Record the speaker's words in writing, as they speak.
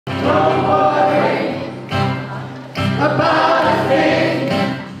Don't worry about a thing,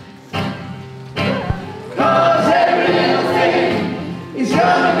 'cause every little thing is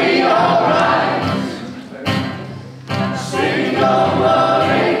gonna be alright. Sing, don't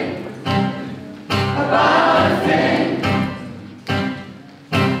worry about a thing,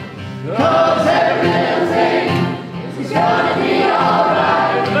 'cause every little thing is gonna be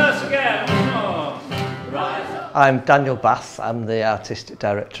alright. Reverse again. Oh. Right. I'm Daniel Bath, I'm the Artistic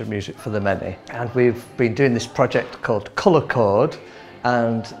Director of Music for the Many, and we've been doing this project called Colourchord,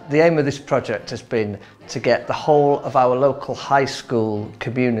 and the aim of this project has been to get the whole of our local high school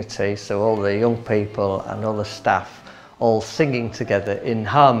community, so all the young people and all the staff, all singing together in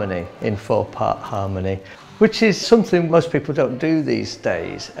harmony, in four-part harmony, which is something most people don't do these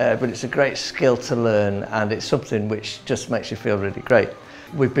days, but it's a great skill to learn, and it's something which just makes you feel really great.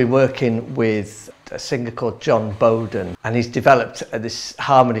 We've been working with a singer called Jon Boden, and he's developed this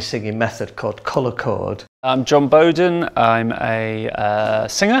harmony singing method called Colourchord. I'm Jon Boden. I'm a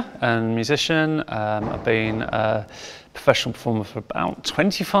singer and musician. I've been a professional performer for about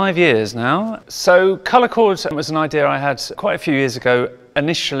 25 years now. So Colourchord was an idea I had quite a few years ago,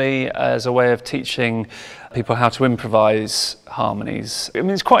 initially as a way of teaching people how to improvise harmonies. I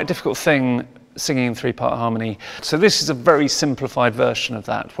mean, it's quite a difficult thing singing in three-part harmony. So this is a very simplified version of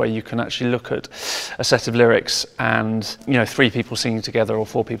that, where you can actually look at a set of lyrics and, you know, three people singing together or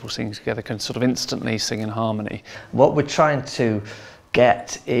four people singing together can sort of instantly sing in harmony. What we're trying to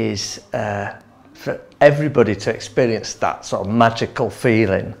get is for everybody to experience that sort of magical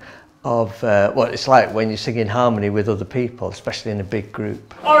feeling of what it's like when you sing in harmony with other people, especially in a big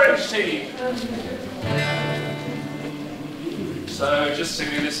group. Orange team! So just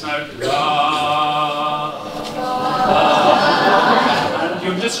singing this note, la, la, and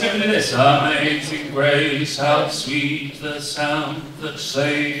you're just giving it this. Amazing grace, how sweet the sound that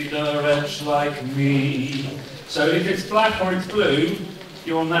saved a wretch like me. So if it's black or it's blue,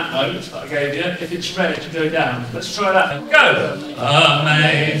 you're on that note that I gave you. If it's red, you go down. Let's try that. Go!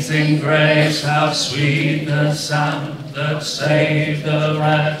 Amazing grace, how sweet the sound that saved a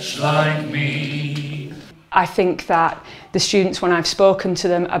wretch like me. I think that the students, when I've spoken to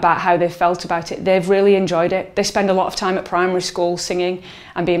them about how they felt about it, they've really enjoyed it. They spend a lot of time at primary school singing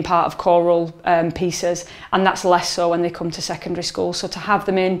and being part of choral pieces, and that's less so when they come to secondary school. So to have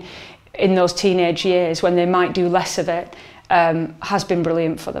them in those teenage years when they might do less of it has been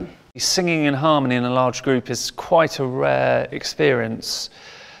brilliant for them. Singing in harmony in a large group is quite a rare experience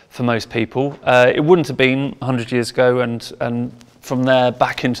for most people. It wouldn't have been 100 years ago, and from there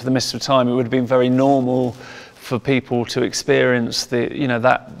back into the mist of time, it would have been very normal for people to experience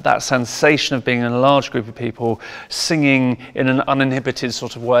that sensation of being in a large group of people singing in an uninhibited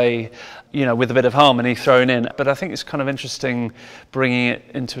sort of way, you know, with a bit of harmony thrown in. But I think it's kind of interesting bringing it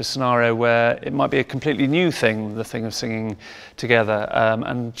into a scenario where it might be a completely new thing, the thing of singing together,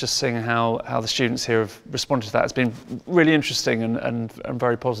 and just seeing how the students here have responded to that has been really interesting and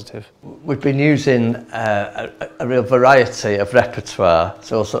very positive. We've been using a real variety of repertoire,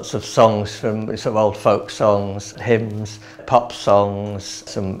 so all sorts of songs from sort of old folk songs, hymns, pop songs,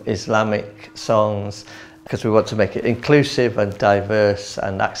 some Islamic songs, because we want to make it inclusive and diverse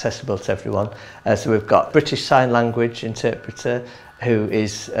and accessible to everyone. So we've got British Sign Language interpreter who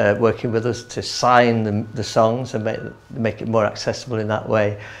is working with us to sign the songs and make it more accessible in that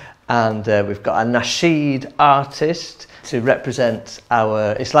way. And we've got a nasheed artist to represent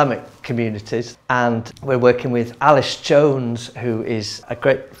our Islamic communities, and we're working with Alice Jones, who is a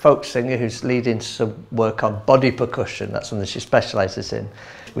great folk singer who's leading some work on body percussion. That's something she specialises in.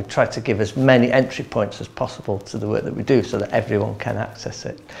 We try to give as many entry points as possible to the work that we do so that everyone can access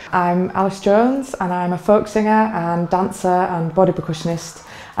it. I'm Alice Jones, and I'm a folk singer and dancer and body percussionist,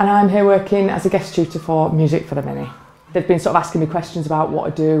 and I'm here working as a guest tutor for Music for the Many. They've been sort of asking me questions about what I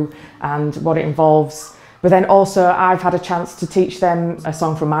do and what it involves, but then also I've had a chance to teach them a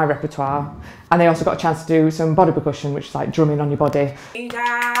song from my repertoire, and they also got a chance to do some body percussion, which is like drumming on your body.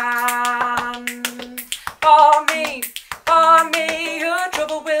 Down for me, your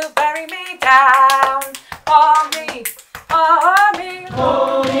trouble will bury me down. For me, Hold me,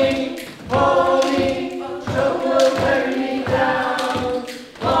 trouble will bury me down.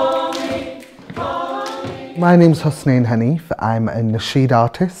 Hold me. My name's Husnain Hanif. I'm a nasheed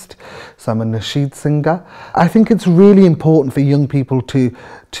artist, so I'm a nasheed singer. I think it's really important for young people to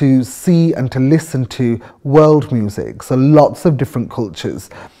to see and to listen to world music, so lots of different cultures,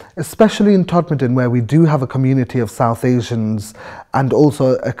 especially in Todmorden, where we do have a community of South Asians and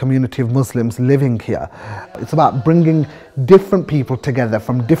also a community of Muslims living here. It's about bringing different people together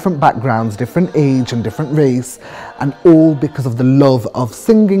from different backgrounds, different age and different race, and all because of the love of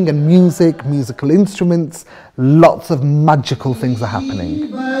singing and music, musical instruments. Lots of magical things are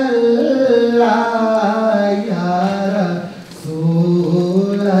happening.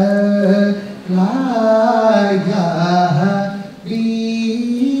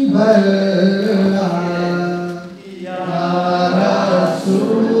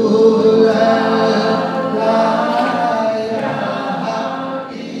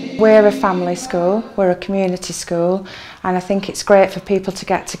 We're a family school, we're a community school, and I think it's great for people to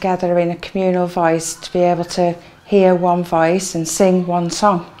get together in a communal voice, to be able to hear one voice and sing one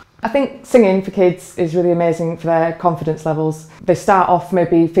song. I think singing for kids is really amazing for their confidence levels. They start off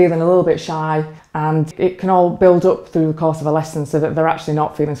maybe feeling a little bit shy, and it can all build up through the course of a lesson so that they're actually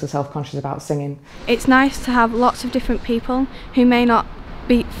not feeling so self-conscious about singing. It's nice to have lots of different people who may not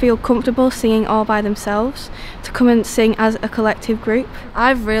feel comfortable singing all by themselves to come and sing as a collective group.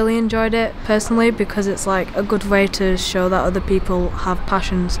 I've really enjoyed it personally because it's like a good way to show that other people have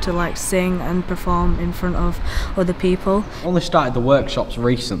passions to like sing and perform in front of other people. I only started the workshops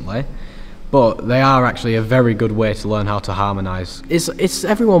recently, but they are actually a very good way to learn how to harmonise. It's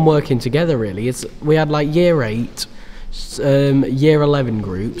everyone working together really. We had like year 8, year 11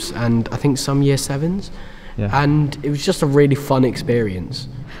 groups, and I think some year 7s. Yeah. And it was just a really fun experience.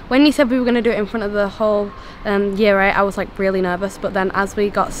 When you said we were going to do it in front of the whole year 8, I was like really nervous, but then as we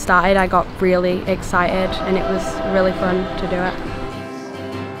got started I got really excited and it was really fun to do it.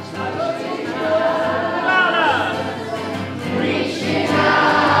 Reaching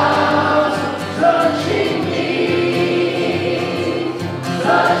out, touching me,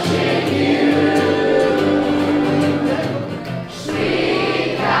 touching you.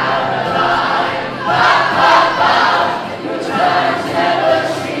 Sweet Caroline, your times never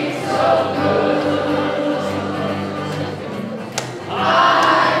seem so good.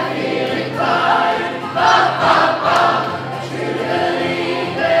 I'm feeling fine, to believe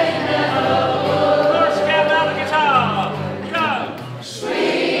they never would. Let's get out the guitar, go!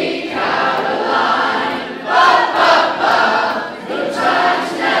 Sweet Caroline, your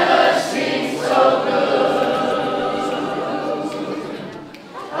times never seem so good.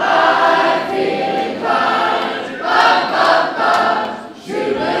 I'm feeling fine, to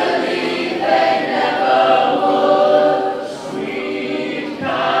believe they never would. Sweet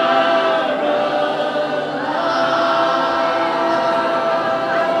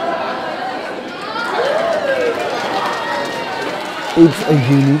It's a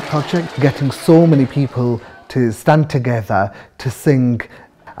unique project, getting so many people to stand together to sing,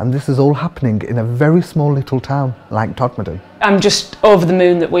 and this is all happening in a very small little town like Todmorden. I'm just over the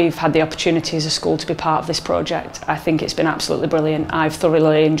moon that we've had the opportunity as a school to be part of this project. I think it's been absolutely brilliant. I've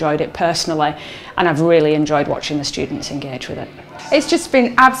thoroughly enjoyed it personally, and I've really enjoyed watching the students engage with it. It's just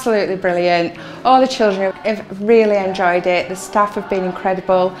been absolutely brilliant. All the children have really enjoyed it. The staff have been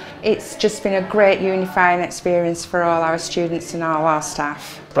incredible. It's just been a great unifying experience for all our students and all our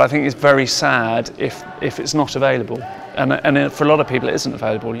staff. But I think it's very sad if it's not available. And for a lot of people it isn't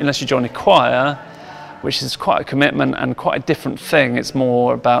available. Unless you join a choir, which is quite a commitment and quite a different thing. It's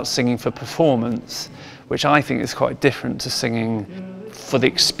more about singing for performance, which I think is quite different to singing for the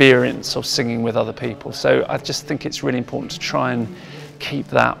experience of singing with other people. So I just think it's really important to try and keep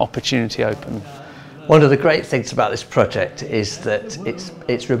that opportunity open. One of the great things about this project is that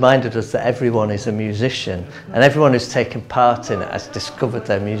it's reminded us that everyone is a musician, and everyone who's taken part in it has discovered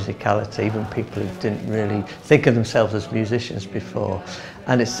their musicality, even people who didn't really think of themselves as musicians before.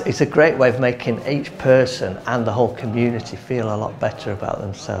 And it's a great way of making each person and the whole community feel a lot better about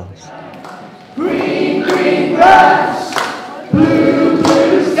themselves. green, green grass, blue,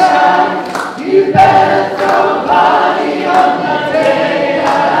 blue sky, you better throw a party on